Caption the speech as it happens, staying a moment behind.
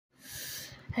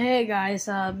Hey guys,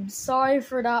 sorry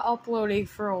for not uploading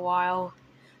for a while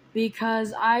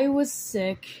because I was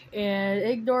sick, and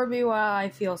ignore me while I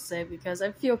feel sick because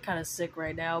I feel kind of sick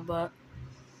right now, but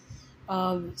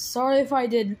sorry if I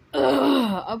did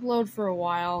upload for a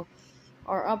while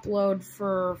or upload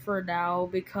for now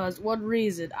because one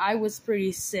reason, I was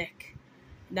pretty sick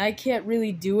and I can't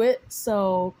really do it,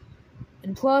 so,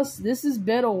 and plus this has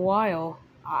been a while.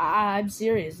 I'm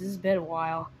serious, this has been a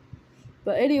while.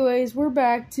 But anyways, we're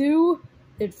back to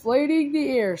Inflating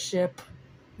the Airship.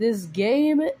 This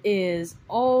game is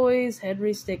always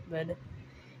Henry Stickmin.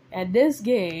 And this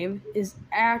game is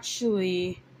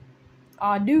actually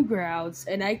on Newgrounds,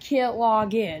 and I can't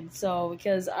log in. So,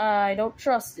 because I don't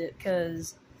trust it,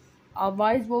 because I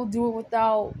might as well do it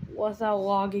without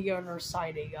logging in or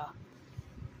signing up.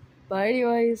 But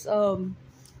anyways, all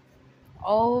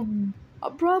I'm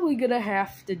probably gonna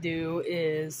have to do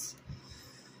is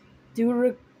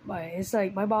it's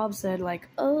like my mom said, like,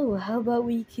 oh, how about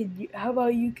you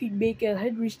could make a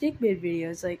Henry Stickmin video?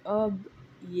 It's like,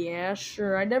 yeah,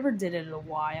 sure. I never did it in a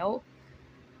while.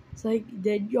 It's like,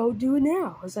 then go do it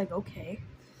now. It's like, okay.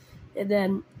 And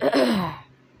then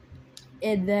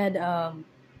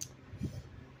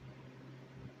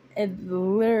and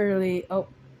literally,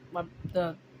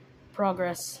 the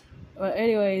progress. But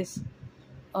anyways,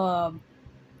 what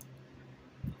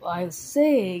I was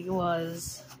saying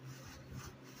was,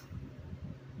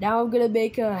 now I'm gonna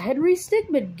make a Henry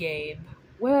Stickmin game.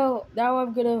 Well, now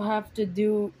I'm gonna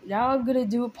do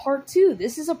a part 2.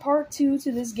 This is a part 2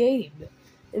 to this game.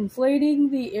 Inflating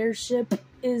the Airship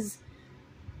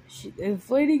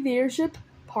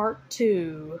part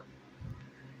 2.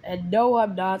 And no,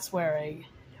 I'm not swearing.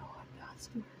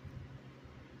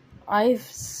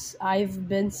 I've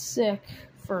been sick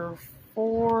for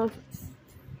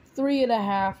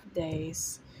 3.5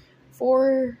 days.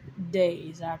 4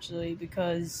 days, actually,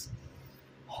 because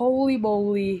holy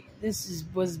moly,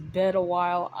 was been a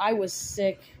while. I was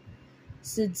sick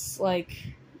since, like,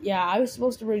 yeah, I was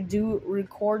supposed to do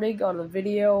recording on a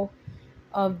video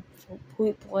of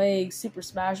playing Super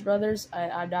Smash Brothers.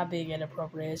 I'm not being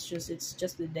inappropriate, it's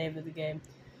just the name of the game.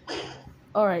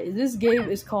 Alright, this game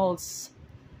is called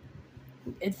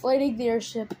Inflating the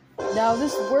Airship. Now,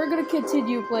 we're gonna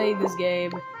continue playing this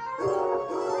game.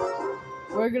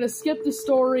 We're gonna skip the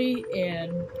story,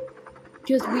 and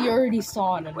because we already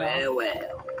saw it enough. Well,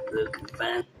 looking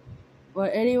fine.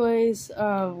 But anyways,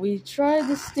 we tried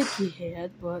the sticky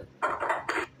hand, but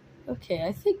okay,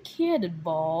 I think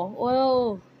cannonball.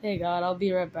 Well, hang on, I'll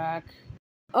be right back.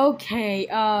 Okay,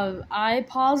 I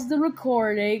paused the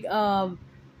recording.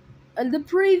 In the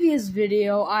previous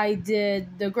video, I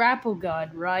did the grapple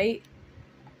gun, right?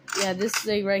 Yeah, this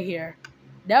thing right here.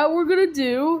 Now we're gonna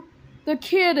do the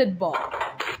cannonball.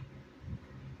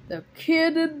 The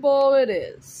cannonball it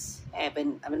is. Hey, I've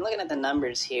been looking at the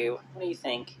numbers here. What do you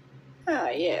think? Ah,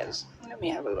 yes. Let me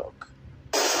have a look.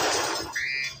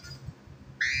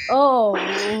 Oh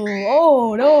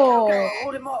no. Okay,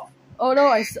 hold him off. Oh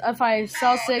no, if I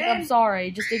sound sick, I'm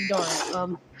sorry. Just ignore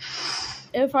it.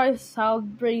 If I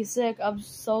sound pretty sick, I'm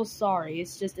so sorry.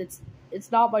 It's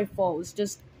not my fault. It's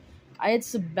just I had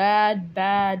some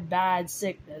bad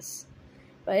sickness.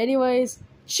 But anyways,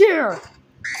 cheer!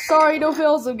 Sorry, no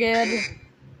fails again.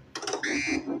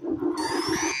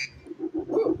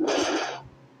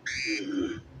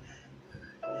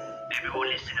 Everyone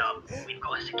listen up. We've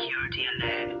got a security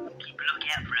alert. Keep a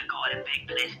lookout for a guy in a big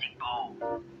plastic ball.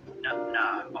 No,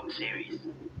 I'm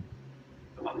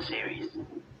serious.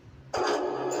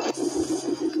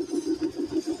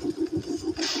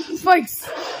 Spikes!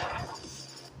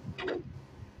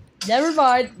 Never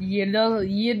mind. You know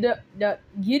that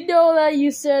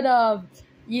you said I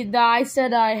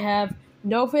said I have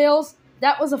no fails.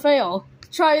 That was a fail.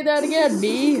 Try that again,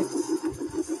 me.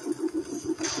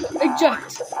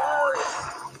 Eject.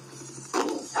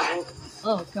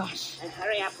 Oh gosh.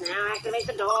 Hurry up now, activate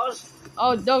the doors.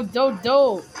 Oh no,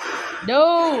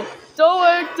 don't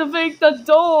activate the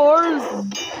doors.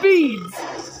 Beads.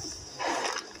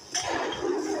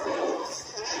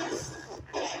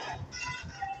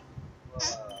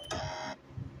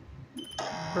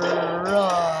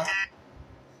 Bruh.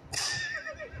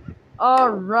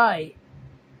 Alright.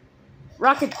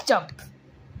 Rocket jump.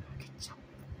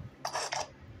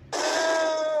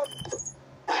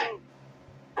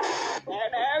 No,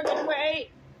 get away.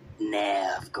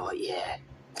 Now I've got you.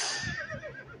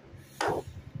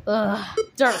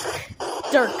 Dirk.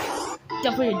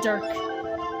 Definitely a Dirk.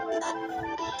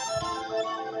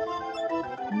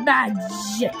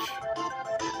 Magic.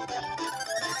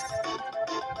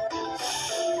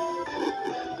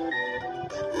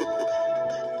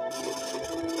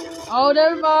 Oh,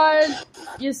 never mind.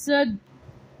 You said,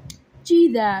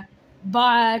 gee, that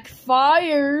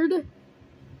backfired.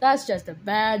 That's just a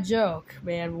bad joke,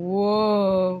 man.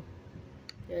 Whoa.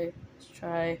 Okay, let's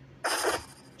try.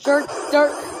 Dark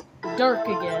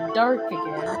again.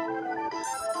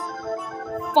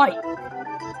 Fight.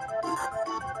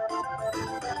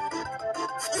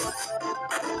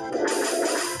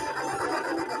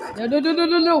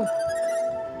 No.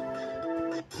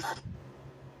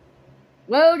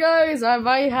 Well, guys, I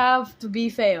might have to be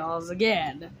fails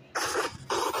again.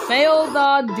 Failed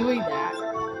on doing that.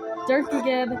 Dark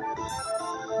again.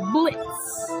 Blitz.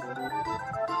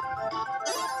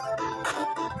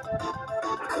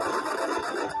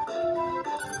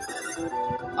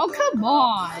 Oh, come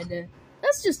on.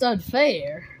 That's just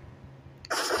unfair.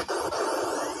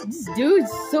 This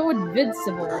dude's so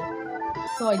invincible.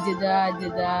 So I did that.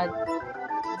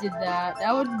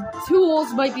 That one,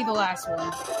 tools might be the last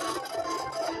one.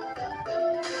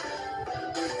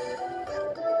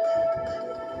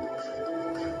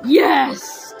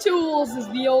 Yes! Tools is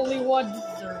the only one to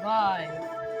survive.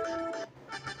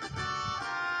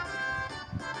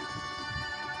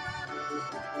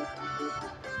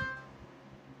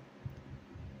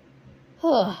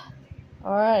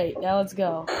 Alright, now let's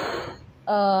go.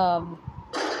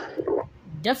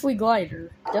 Definitely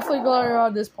glider. Definitely glider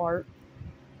on this part.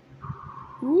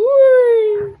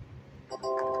 Woo!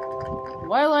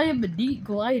 While I am a neat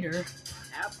glider.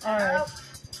 Alright.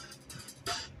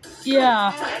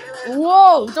 Yeah.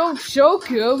 Whoa, don't choke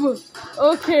him.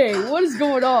 Okay, what is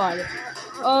going on?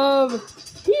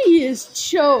 He is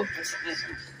choked.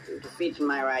 Listen, you defeated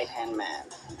my right-hand man.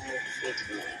 You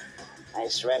defeated me. I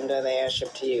surrender the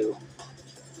airship to you.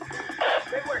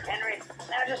 Great work, Henry.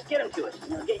 Now just get him to us,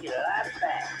 and we'll get you alive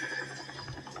back.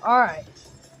 Alright.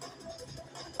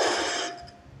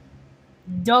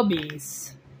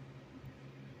 Dummies.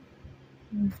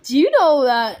 Do you know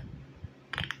that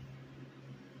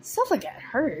stuff like that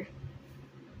hurt?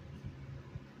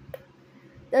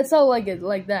 That sounded like it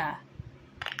like that.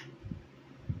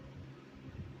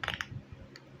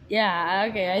 Yeah,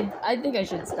 okay, I think I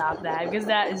should stop that, because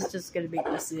that is just gonna make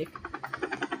me sick.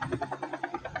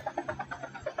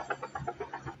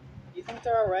 You think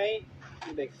they're alright?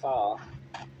 Big fall.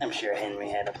 I'm sure Henry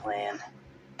had a plan.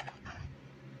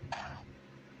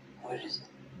 What is it?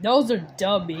 Those are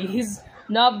dummies,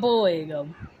 not bullying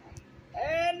them.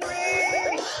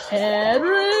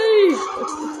 Henry!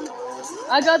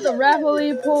 I got the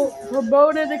rapidly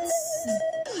promoted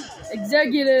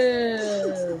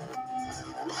executive.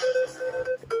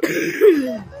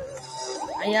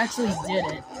 I actually did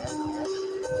it.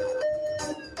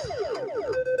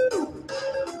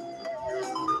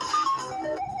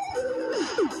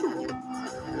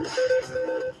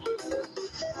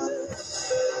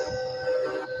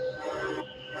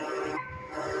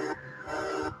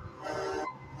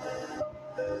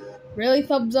 Really,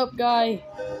 thumbs up, guy?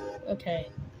 Okay.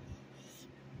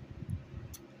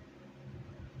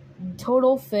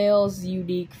 Total fails,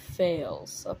 unique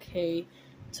fails. Okay.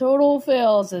 Total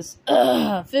fails is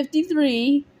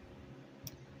 53.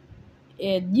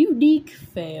 And unique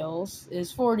fails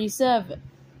is 47.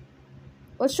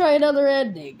 Let's try another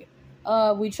ending.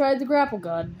 We tried the grapple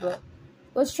gun, but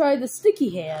let's try the sticky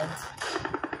hand.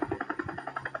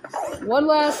 One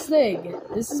last thing.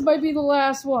 This might be the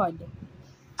last one.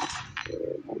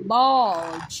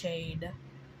 Ball chain.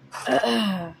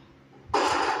 Hey,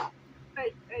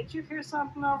 did you hear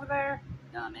something over there?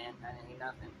 No, man, I didn't hear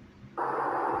nothing.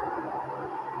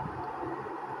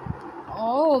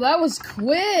 Oh, that was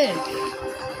quick.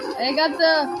 I got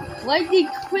the lightning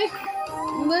quick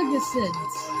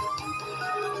legations.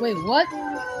 Wait, what?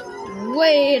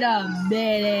 Wait a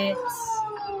minute.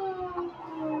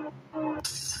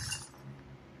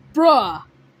 Bruh.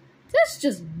 That's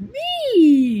just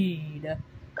mean.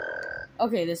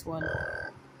 Okay, this one.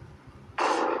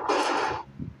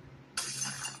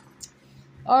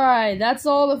 Alright, that's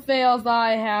all the fails that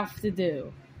I have to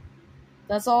do.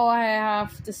 That's all I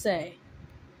have to say.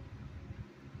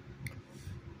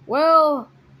 Well,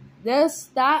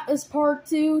 that is part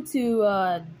 2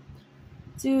 to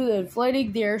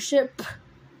inflating the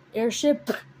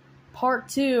airship part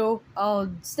 2.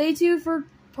 Stay tuned for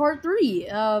part 3.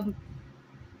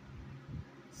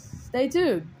 Stay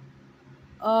tuned.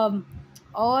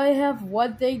 All I have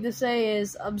one thing to say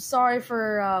is I'm sorry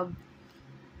for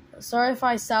sorry if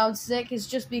I sound sick. It's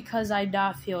just because I'm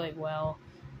not feeling well.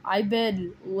 I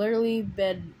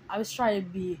was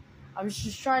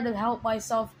just trying to help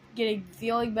myself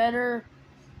feeling better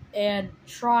and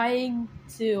trying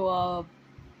to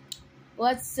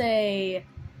let's say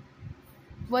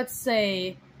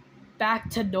back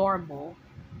to normal.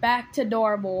 back to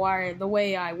normal the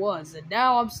way I was. And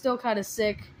now I'm still kind of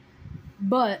sick.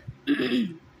 But,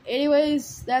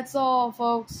 anyways, that's all,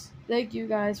 folks. Thank you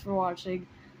guys for watching.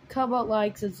 Comment,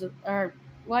 like,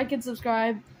 and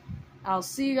subscribe. I'll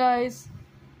see you guys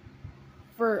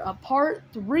for a part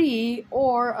 3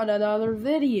 or another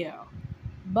video.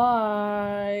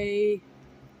 Bye.